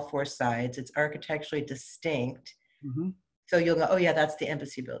from all four sides. It's architecturally distinct. Mm-hmm. So you'll go, oh yeah, that's the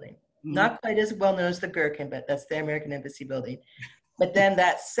embassy building. Mm-hmm. Not quite as well known as the Gherkin, but that's the American Embassy building. But then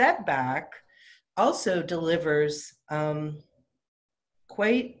that setback also delivers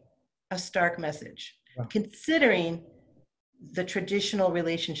quite a stark message, wow. Considering the traditional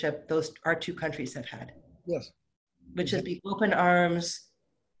relationship our two countries have had. Yes. Which is the open arms.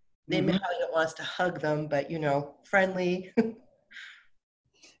 They mm-hmm. probably don't want us to hug them, but friendly.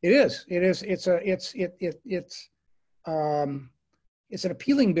 It is. It's it's an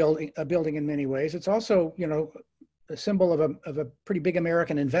appealing building in many ways. It's also, you know, a symbol of a pretty big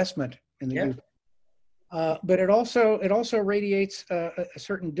American investment in the Yep. UK. But it also radiates a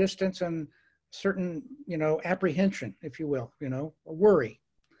certain distance and certain, you know, apprehension, if you will, you know, a worry.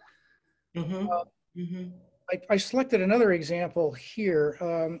 Mm-hmm. Mm-hmm. I selected another example here.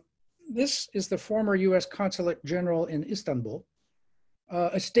 This is the former U.S. Consulate General in Istanbul,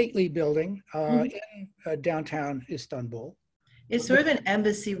 a stately building Mm-hmm. in downtown Istanbul. It's sort of an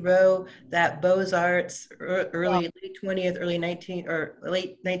embassy row that Beaux-Arts, Yeah, early late 20th, early 19th, or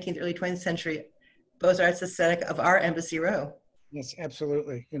late 19th, early 20th century Beaux-Arts aesthetic of our embassy row. yes,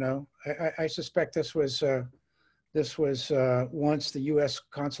 absolutely. You know, I suspect this was once the U.S.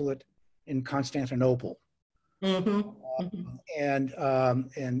 consulate in Constantinople, Mm-hmm. Mm-hmm.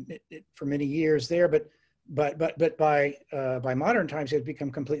 and for many years there, but by modern times, it's become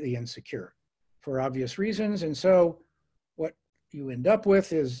completely insecure for obvious reasons. And so, what you end up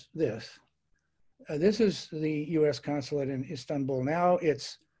with is this. This is the U.S. consulate in Istanbul now.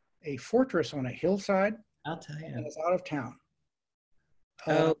 It's a fortress on a hillside, I'll tell you. and it's out of town.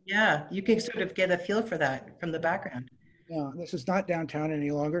 Oh, yeah. You can sort of get a feel for that from the background. Yeah, this is not downtown any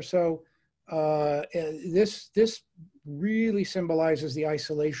longer. So this really symbolizes the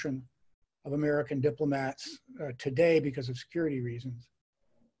isolation of American diplomats today because of security reasons.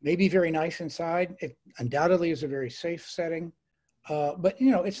 Maybe very nice inside. It undoubtedly is a very safe setting, but you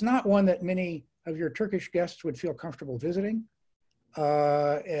know, it's not one that many of your Turkish guests would feel comfortable visiting,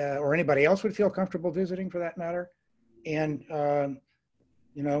 or anybody else would feel comfortable visiting, for that matter. And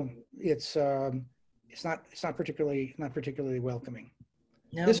you know, it's not particularly welcoming.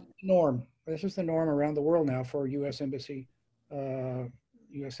 No. This is the norm. This is the norm around the world now for U.S. embassy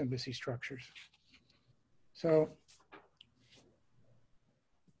structures. So,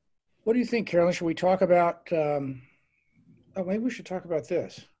 what do you think, Carolyn? Should we talk about? Oh, maybe we should talk about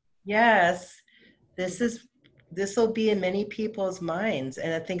this. Yes. This will be in many people's minds.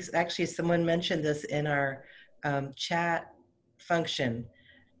 And I think actually someone mentioned this in our chat function.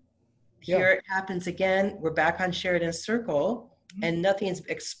 Here Yeah. it happens again. We're back on Sheridan Circle and nothing's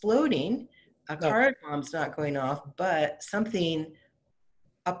exploding. A No, car bomb's not going off, but something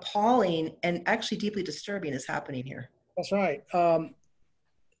appalling and actually deeply disturbing is happening here. that's right.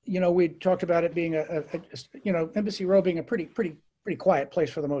 You know, we talked about it being you know, Embassy Row being a pretty quiet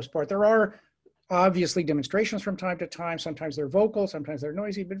place for the most part. There are obviously demonstrations from time to time. Sometimes they're vocal, sometimes they're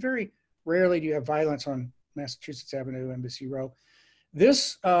noisy, but very rarely do you have violence on Massachusetts Avenue, Embassy Row.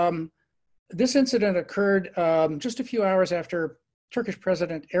 This incident occurred just a few hours after Turkish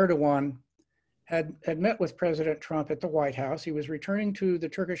President Erdogan had met with President Trump at the White House. He was returning to the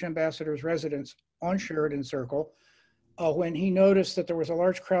Turkish ambassador's residence on Sheridan Circle when he noticed that there was a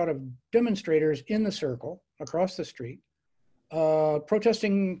large crowd of demonstrators in the circle across the street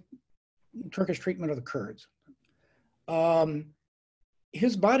protesting Turkish treatment of the Kurds.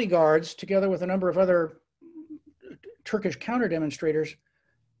 His bodyguards, together with a number of other Turkish counter demonstrators,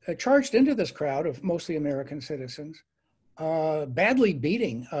 charged into this crowd of mostly American citizens, badly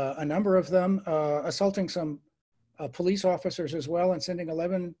beating a number of them, assaulting some police officers as well, and sending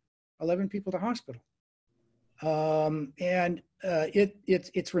 11 people to hospital.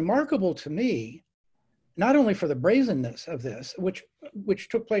 It's remarkable to me, not only for the brazenness of this, which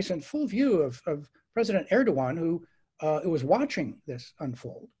took place in full view of President Erdogan, who was watching this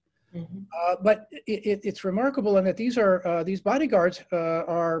unfold. Mm-hmm. But it's remarkable in that these bodyguards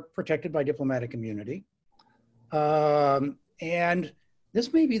are protected by diplomatic immunity, and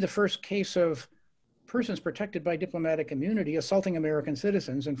this may be the first case of persons protected by diplomatic immunity assaulting American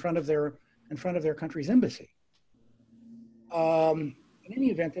citizens in front of their country's embassy. In any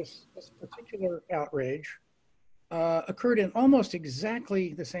event, this particular outrage occurred in almost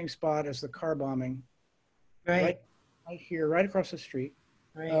exactly the same spot as the car bombing, right here, right across the street,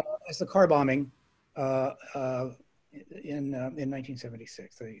 right. As the car bombing in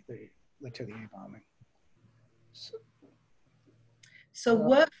 1976, the Letelier bombing. So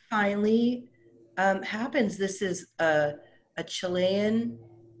what finally happens? This is a Chilean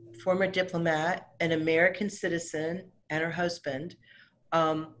former diplomat, an American citizen, and her husband.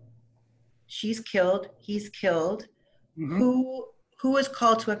 She's killed. He's killed. Mm-hmm. Who is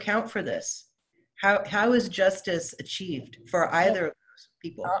called to account for this? How is justice achieved for either of those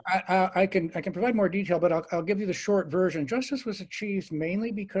people? I can provide more detail, but I'll give you the short version. Justice was achieved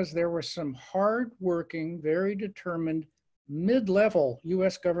mainly because there were some hard-working, very determined, mid-level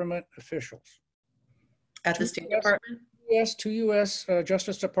U.S. government officials at the State Department. Two U.S.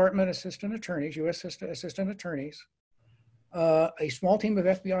 Justice Department assistant attorneys, U.S. assistant attorneys, a small team of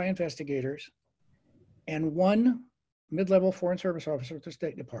FBI investigators, and one mid-level Foreign Service officer at the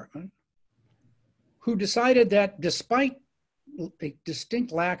State Department, who decided that despite a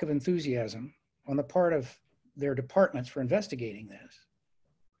distinct lack of enthusiasm on the part of their departments for investigating this,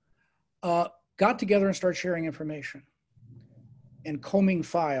 got together and started sharing information and combing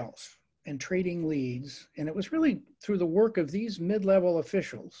files and trading leads. And it was really through the work of these mid-level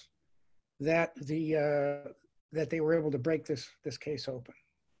officials that that they were able to break this case open.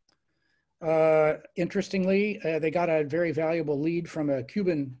 Interestingly, they got a very valuable lead from a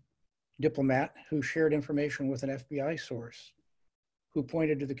Cuban diplomat who shared information with an FBI source who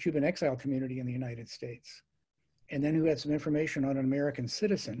pointed to the Cuban exile community in the United States, and then who had some information on an American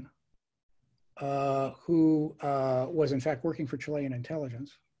citizen who was in fact working for Chilean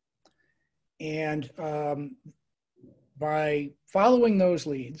intelligence. And by following those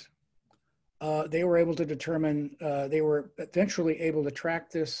leads, they were able to determine, they were eventually able to track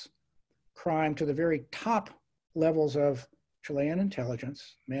this crime to the very top levels of Chilean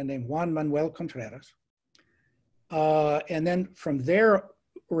intelligence, a man named Juan Manuel Contreras. And then from there,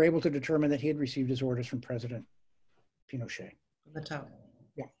 were able to determine that he had received his orders from President Pinochet. On the top.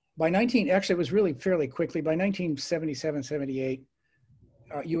 Yeah. Actually, it was really fairly quickly. By 1977, 78,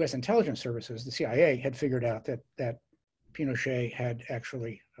 U.S. intelligence services, the CIA, had figured out that Pinochet had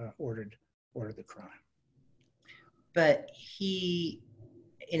actually ordered the crime. But he,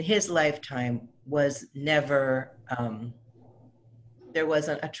 in his lifetime, was never, there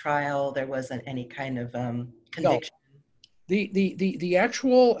wasn't a trial, there wasn't any kind of conviction. No. The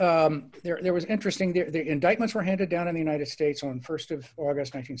actual, there was interesting, the indictments were handed down in the United States on 1st of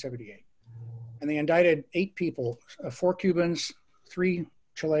August, 1978. And they indicted 8 people, 4 Cubans, 3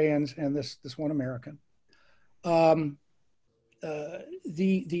 Chileans, and this one American.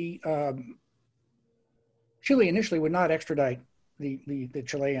 Chile initially would not extradite the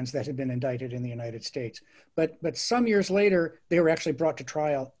Chileans that had been indicted in the United States. But some years later, they were actually brought to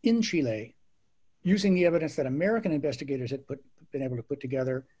trial in Chile using the evidence that American investigators had been able to put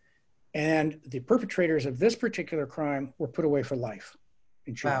together. And the perpetrators of this particular crime were put away for life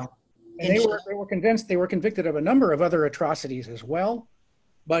in Chile. Wow. And they were convicted of a number of other atrocities as well,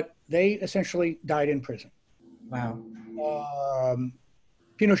 but they essentially died in prison. Wow.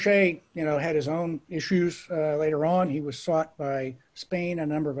 Pinochet, had his own issues later on. He was sought by Spain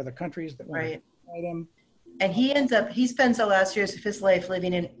and a number of other countries that wanted to fight him. And he spends the last years of his life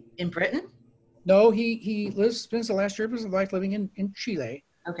living in Britain? No, he spends the last year of his life living in Chile.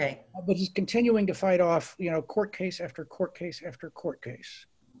 Okay. But he's continuing to fight off, court case after court case after court case.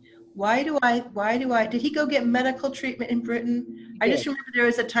 Did he go get medical treatment in Britain? I just remember there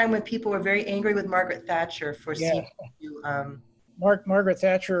was a time when people were very angry with Margaret Thatcher for seeking to, Margaret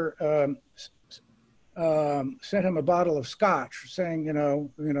Thatcher sent him a bottle of scotch saying,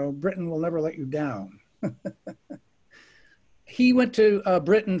 Britain will never let you down. He went to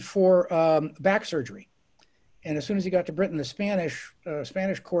Britain for back surgery. And as soon as he got to Britain, the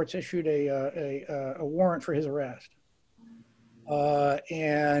Spanish courts issued a warrant for his arrest.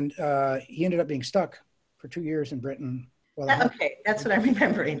 And he ended up being stuck for 2 years in Britain. Okay, that's what I'm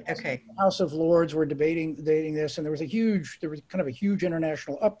remembering. Okay. The House of Lords were debating this, and there was kind of a huge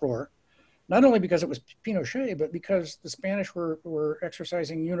international uproar, not only because it was Pinochet, but because the Spanish were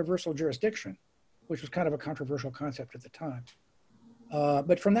exercising universal jurisdiction, which was kind of a controversial concept at the time.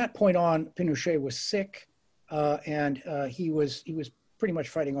 But from that point on, Pinochet was sick, and he was pretty much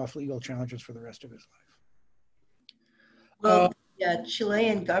fighting off legal challenges for the rest of his life. Well, the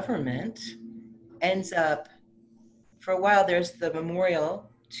Chilean government ends up, for a while, there's the memorial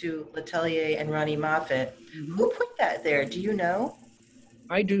to Letelier and Ronnie Moffat. Mm-hmm. Who put that there? Do you know?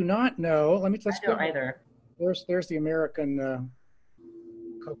 I do not know. Let's I don't either. There's the American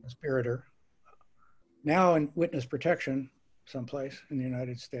co-conspirator, now in witness protection someplace in the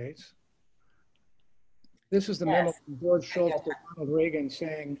United States. This is the memo from George Shultz to Ronald Reagan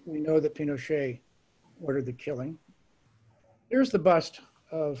saying, "We know that Pinochet ordered the killing." There's the bust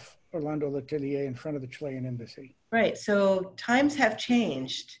of Orlando Letelier in front of the Chilean embassy. Right. So times have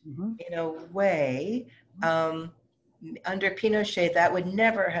changed in a way. Under Pinochet, that would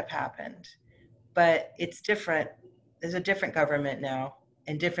never have happened. But it's different. There's a different government now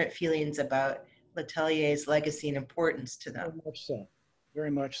and different feelings about Letelier's legacy and importance to them. Very much so. Very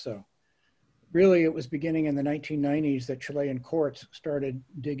much so. Really, it was beginning in the 1990s that Chilean courts started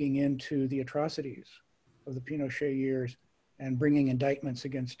digging into the atrocities of the Pinochet years and bringing indictments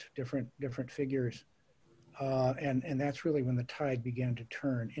against different figures. And that's really when the tide began to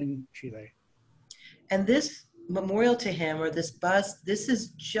turn in Chile. And this memorial to him, or this bust, this is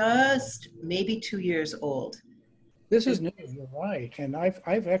just maybe 2 years old. This is new, you're right. And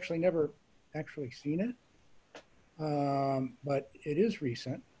I've actually never seen it. but it is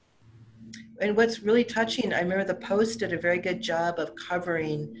recent. And what's really touching, I remember the Post did a very good job of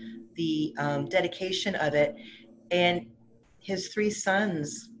covering the dedication of it, and his three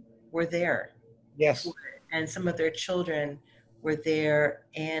sons were there Yes. and some of their children were there.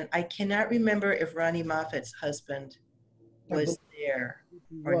 And I cannot remember if Ronnie Moffat's husband I believe was there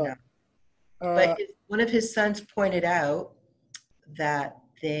he or was. not. But Uh, one of his sons pointed out that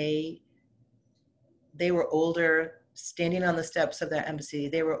they were older, standing on the steps of that embassy.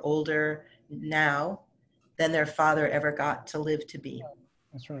 They were older now than their father ever got to live to be.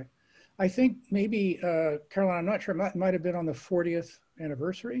 that's right. I think maybe, Carolyn, I'm not sure, it might have been on the 40th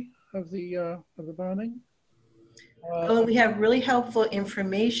anniversary of the bombing. Oh, we have really helpful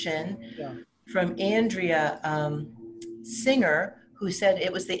information Yeah. from Andrea Singer, who said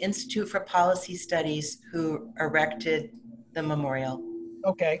it was the Institute for Policy Studies who erected the memorial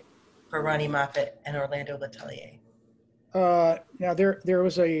Okay. for Ronnie Moffat and Orlando Letelier. Now there's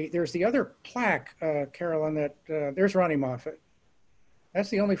the other plaque, Carolyn, that there's Ronnie Moffat. That's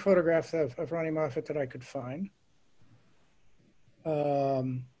the only photograph of Ronnie Moffat that I could find.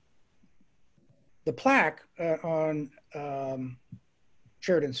 The plaque on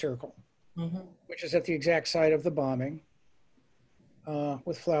Sheridan Circle, which is at the exact site of the bombing,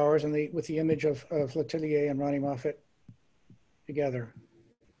 with flowers and with the image of Letelier and Ronnie Moffat together.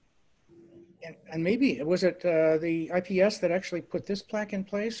 And maybe, was it the IPS that actually put this plaque in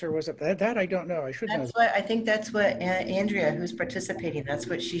place, or was it that I don't know. I should know. I think that's what Andrea, who's participating, that's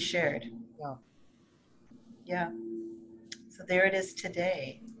what she shared. Yeah. Yeah. So there it is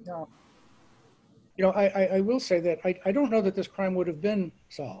today. No. You know, I will say that I don't know that this crime would have been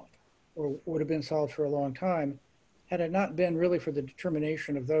solved, or would have been solved for a long time, had it not been really for the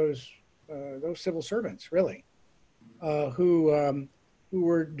determination of those civil servants, really, who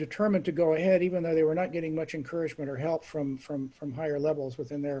were determined to go ahead, even though they were not getting much encouragement or help from higher levels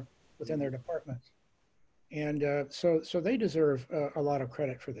within their departments. And so they deserve a lot of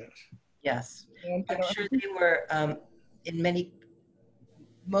credit for this. Yes. And, I'm sure they were in many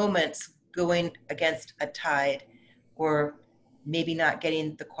moments going against a tide, or maybe not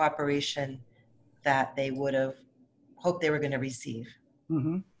getting the cooperation that they would have hoped they were going to receive.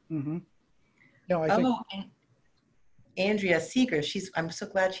 Mm-hmm. Mm-hmm. No, I think. And Andrea Seeger, I'm so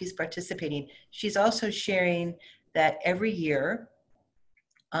glad she's participating. She's also sharing that every year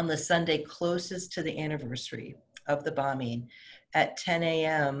on the Sunday closest to the anniversary of the bombing at 10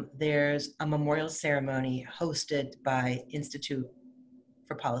 a.m., there's a memorial ceremony hosted by Institute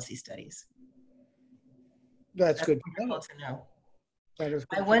for Policy Studies. That's good. Wonderful to know. That is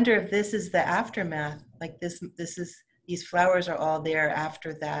good. I wonder if this is the aftermath, like these flowers are all there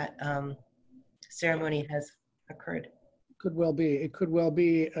after that ceremony has occurred. Could well be. It could well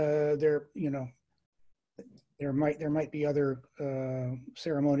be. There might be other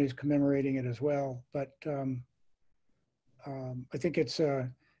ceremonies commemorating it as well. But I think it's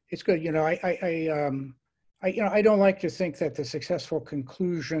good. You know, I don't like to think that the successful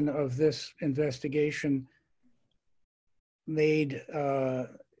conclusion of this investigation made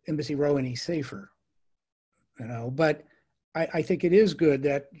Embassy Row any safer. You know, but I think it is good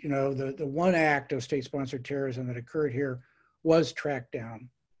that, you know, the one act of state-sponsored terrorism that occurred here was tracked down,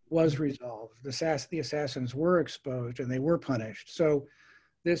 was resolved. The assassins were exposed and they were punished. So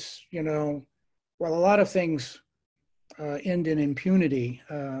this, you know, while a lot of things end in impunity,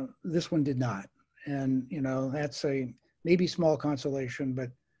 this one did not. And, you know, that's a maybe small consolation, but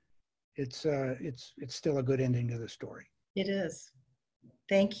it's still a good ending to the story. It is.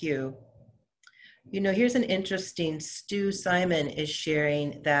 Thank you. You know, here's an interesting, Stu Simon is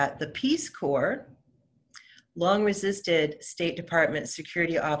sharing that the Peace Corps long resisted State Department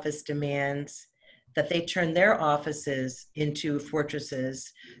Security Office demands that they turn their offices into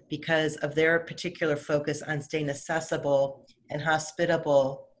fortresses because of their particular focus on staying accessible and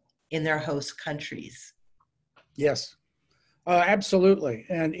hospitable in their host countries. Yes, absolutely.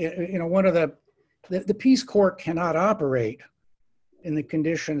 And, you know, one of the Peace Corps cannot operate in the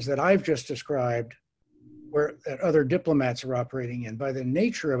conditions that I've just described, that other diplomats are operating in. By the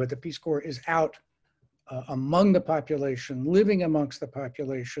nature of it, the Peace Corps is out among the population, living amongst the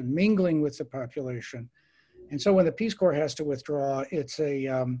population, mingling with the population. And so when the Peace Corps has to withdraw, it's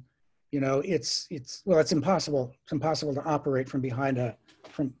it's impossible. It's impossible to operate from behind a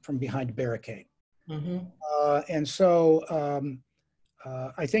barricade. Mm-hmm. And so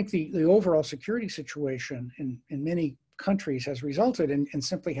I think the overall security situation in many countries has resulted in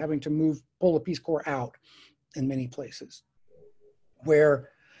simply having to pull the Peace Corps out in many places, where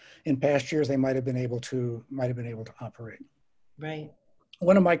in past years they might have been able to operate. Right.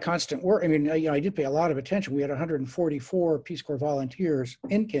 one of my constant work, I mean, I did pay a lot of attention. We had 144 Peace Corps volunteers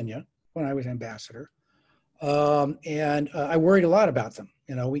in Kenya when I was ambassador. And I worried a lot about them.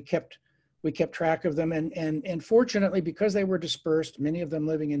 We kept track of them. And fortunately, because they were dispersed, many of them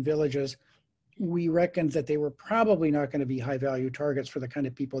living in villages, we reckoned that they were probably not going to be high value targets for the kind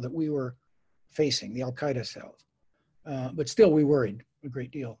of people that we were facing, the Al-Qaeda cells. But still, we worried a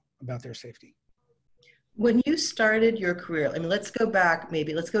great deal about their safety. When you started your career, I mean, let's go back,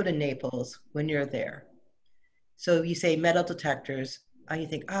 maybe let's go to Naples when you're there. So you say metal detectors, and you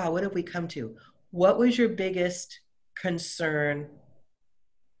think, what have we come to? What was your biggest concern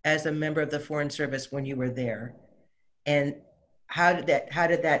as a member of the Foreign Service when you were there? And how did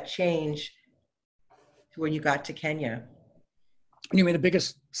that change when you got to Kenya? You mean the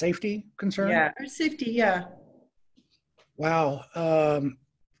biggest safety concern? Yeah, or safety, yeah. Wow.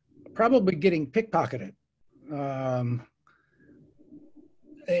 Probably getting pickpocketed.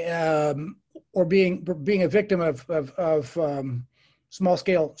 Or being a victim of small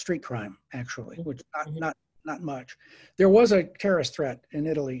scale street crime, actually, which not much. There was a terrorist threat in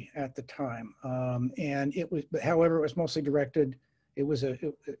Italy at the time, and however, it was mostly directed. It was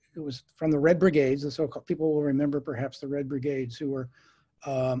from the Red Brigades, the so-called, people will remember perhaps the Red Brigades, who were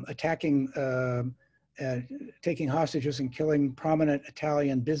attacking, taking hostages and killing prominent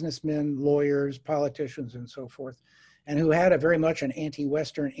Italian businessmen, lawyers, politicians, and so forth, and who had a very much an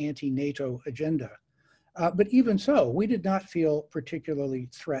anti-Western, anti-NATO agenda. But even so, we did not feel particularly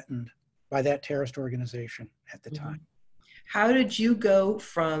threatened by that terrorist organization at the time. How did you go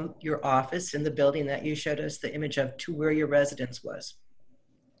from your office in the building that you showed us the image of to where your residence was?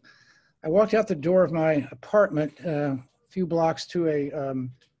 I walked out the door of my apartment a few blocks to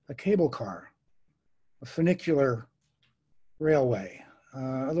a cable car, a funicular railway,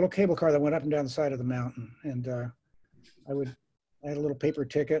 a little cable car that went up and down the side of the mountain. And I had a little paper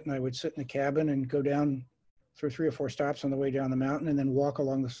ticket, and I would sit in the cabin and go down through 3 or 4 stops on the way down the mountain, and then walk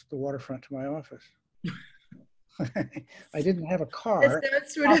along the waterfront to my office. I didn't have a car.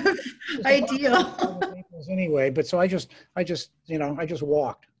 That's sort of ideal. Anyway, but so I just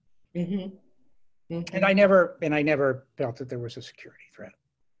walked. Mm-hmm. Mm-hmm. And I never felt that there was a security threat.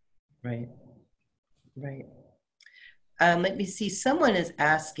 Right. Let me see. Someone is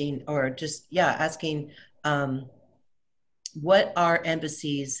asking, asking, what are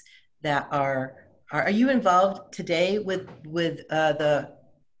embassies that are you involved today with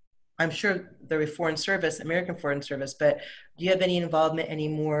I'm sure the Foreign Service, American Foreign Service, but do you have any involvement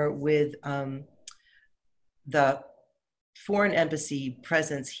anymore with the foreign embassy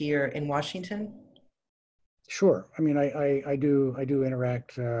presence here in Washington? Sure. I mean, I do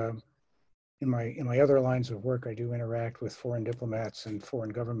interact in my other lines of work. I do interact with foreign diplomats and foreign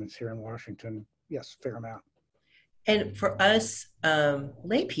governments here in Washington. Yes, fair amount. And for us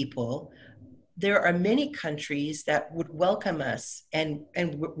lay people, there are many countries that would welcome us and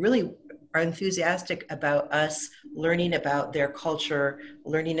really are enthusiastic about us learning about their culture,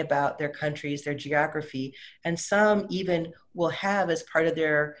 learning about their countries, their geography, and some even will have as part of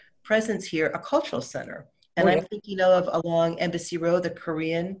their presence here a cultural center. And I'm thinking of along Embassy Road, the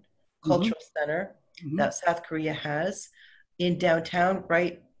Korean Cultural Center that South Korea has. In downtown,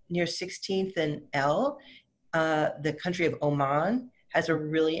 right near 16th and L, the country of Oman has a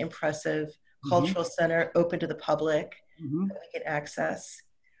really impressive cultural center open to the public that we can access.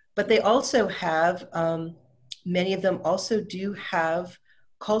 But they also have, many of them also do have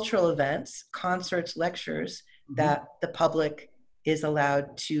cultural events, concerts, lectures that the public is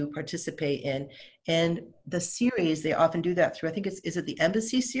allowed to participate in. And the series, they often do that through, I think is it the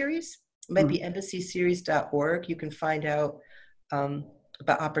Embassy Series? It might be embassyseries.org. You can find out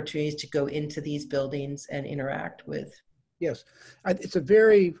about opportunities to go into these buildings and interact with. Yes, it's a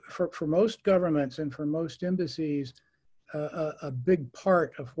very, for most governments and for most embassies, a big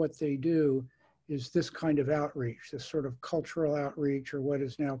part of what they do is this kind of outreach, this sort of cultural outreach, or what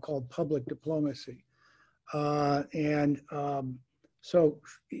is now called public diplomacy. So,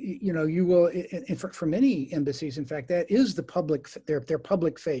 you will, and for many embassies, in fact, that is the public, their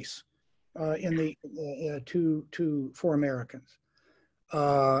public face for Americans.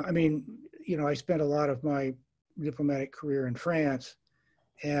 I mean, I spent a lot of my diplomatic career in France,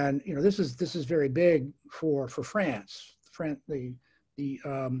 and this is very big for France. The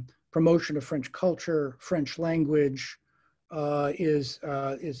promotion of French culture, French language is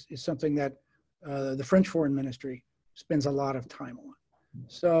something that the French Foreign Ministry spends a lot of time on.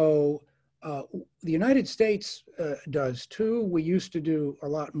 So the United States does too. We used to do a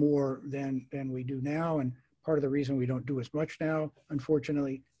lot more than we do now, and part of the reason we don't do as much now,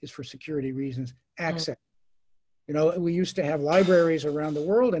 unfortunately, is for security reasons. Access. You know, we used to have libraries around the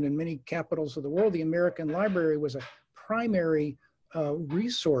world, and in many capitals of the world, the American library was a primary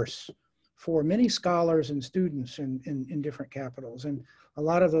resource for many scholars and students in different capitals. And a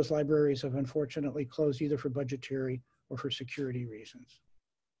lot of those libraries have unfortunately closed either for budgetary or for security reasons.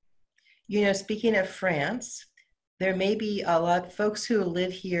 You know, speaking of France, there may be a lot of folks who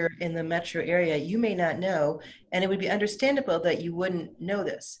live here in the metro area you may not know, and it would be understandable that you wouldn't know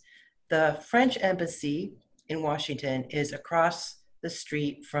this. The French embassy in Washington is across the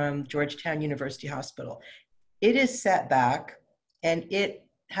street from Georgetown University Hospital. It is set back and it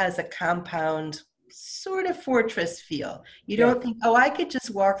has a compound sort of fortress feel. You don't think, oh, I could just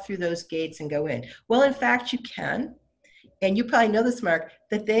walk through those gates and go in. Well, in fact, you can. And you probably know this, Mark,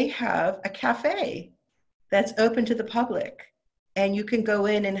 that they have a cafe that's open to the public. And you can go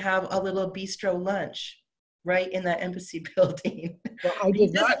in and have a little bistro lunch right in that embassy building. Well, I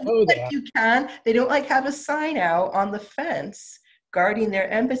did not know that. Like you can. They don't like have a sign out on the fence guarding their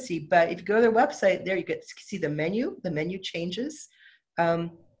embassy, but if you go to their website, there you get to see the menu. The menu changes.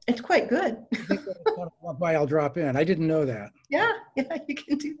 It's quite good. I think why I'll drop in. I didn't know that. Yeah, you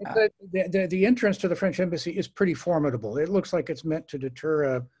can do that. The entrance to the French embassy is pretty formidable. It looks like it's meant to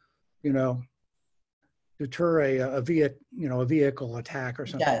deter a vehicle attack or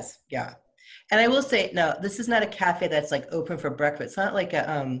something. It does, yeah. And I will say, no, this is not a cafe that's like open for breakfast. It's not like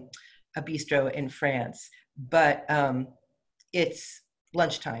a bistro in France, but it's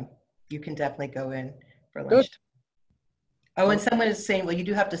lunchtime. You can definitely go in for lunchtime. Good. Oh, and someone is saying, well, you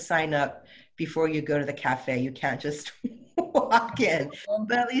do have to sign up before you go to the cafe. You can't just walk in,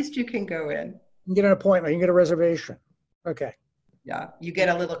 but at least you can go in. You can get an appointment. You can get a reservation. Okay. Yeah, you get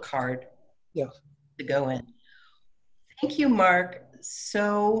a little card. Yes. To go in. Thank you, Mark,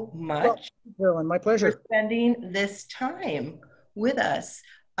 so much. Well, Carolyn, my pleasure. For spending this time with us.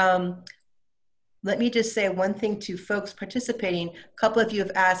 Let me just say one thing to folks participating. A couple of you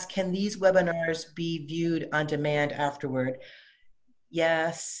have asked, can these webinars be viewed on demand afterward?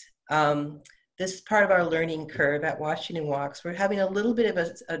 Yes. This is part of our learning curve at Washington Walks. We're having a little bit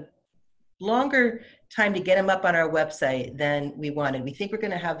of a longer time to get them up on our website than we wanted. We think we're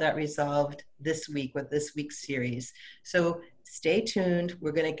going to have that resolved this week with this week's series. So stay tuned.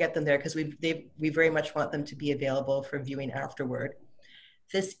 We're going to get them there because we very much want them to be available for viewing afterward.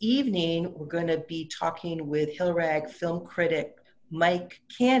 This evening, we're going to be talking with Hillrag film critic Mike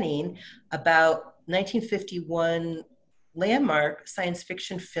Canning about 1951 landmark science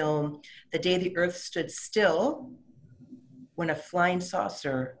fiction film, The Day the Earth Stood Still, when a flying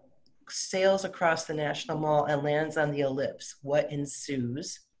saucer sails across the National Mall and lands on the ellipse. What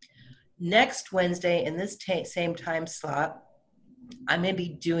ensues? Next Wednesday, in this same time slot, I'm going to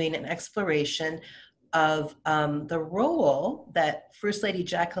be doing an exploration of the role that First Lady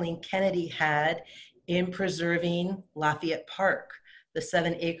Jacqueline Kennedy had in preserving Lafayette Park, the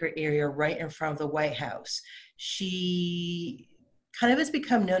 7-acre area right in front of the White House. She kind of has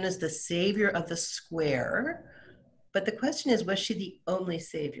become known as the savior of the square, but the question is, was she the only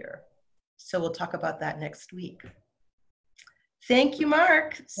savior? So we'll talk about that next week. Thank you,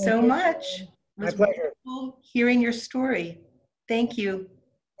 Mark, so much. It was my pleasure. wonderful hearing your story. Thank you.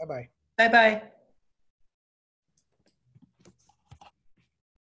 Bye-bye. Bye-bye.